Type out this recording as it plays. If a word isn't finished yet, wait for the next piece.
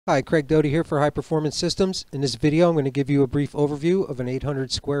Hi, Craig Doty here for High Performance Systems. In this video I'm going to give you a brief overview of an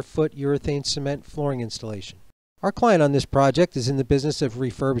 800 square foot urethane cement flooring installation. Our client on this project is in the business of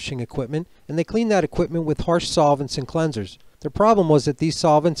refurbishing equipment, and they clean that equipment with harsh solvents and cleansers. Their problem was that these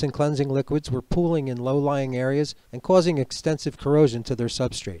solvents and cleansing liquids were pooling in low-lying areas and causing extensive corrosion to their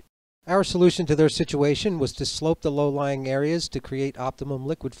substrate. Our solution to their situation was to slope the low-lying areas to create optimum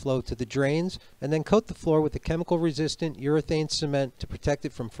liquid flow to the drains, and then coat the floor with a chemical-resistant urethane cement to protect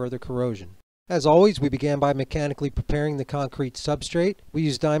it from further corrosion. As always, we began by mechanically preparing the concrete substrate. We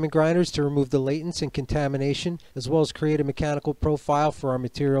used diamond grinders to remove the laitance and contamination, as well as create a mechanical profile for our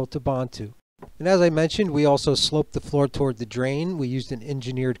material to bond to. And as I mentioned, we also sloped the floor toward the drain. We used an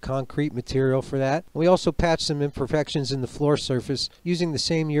engineered concrete material for that. We also patched some imperfections in the floor surface using the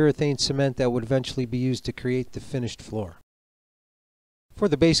same urethane cement that would eventually be used to create the finished floor. For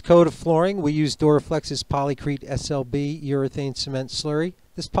the base coat of flooring, we used Duraflex's Polycrete SLB urethane cement slurry.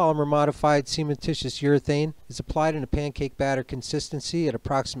 This polymer modified cementitious urethane is applied in a pancake batter consistency at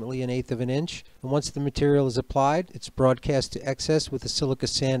approximately 1/8 of an inch. And once the material is applied, it's broadcast to excess with a silica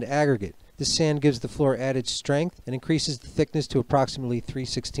sand aggregate. This sand gives the floor added strength and increases the thickness to approximately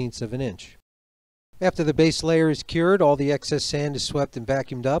 3/16 of an inch. After the base layer is cured, all the excess sand is swept and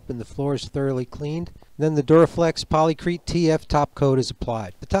vacuumed up and the floor is thoroughly cleaned. Then the Duraflex Polycrete TF top coat is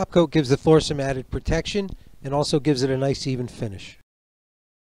applied. The top coat gives the floor some added protection and also gives it a nice even finish.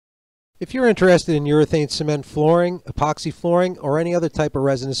 If you're interested in urethane cement flooring, epoxy flooring, or any other type of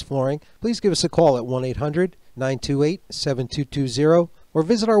resinous flooring, please give us a call at 1-800-928-7220 or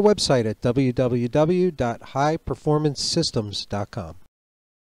visit our website at www.highperformancesystems.com.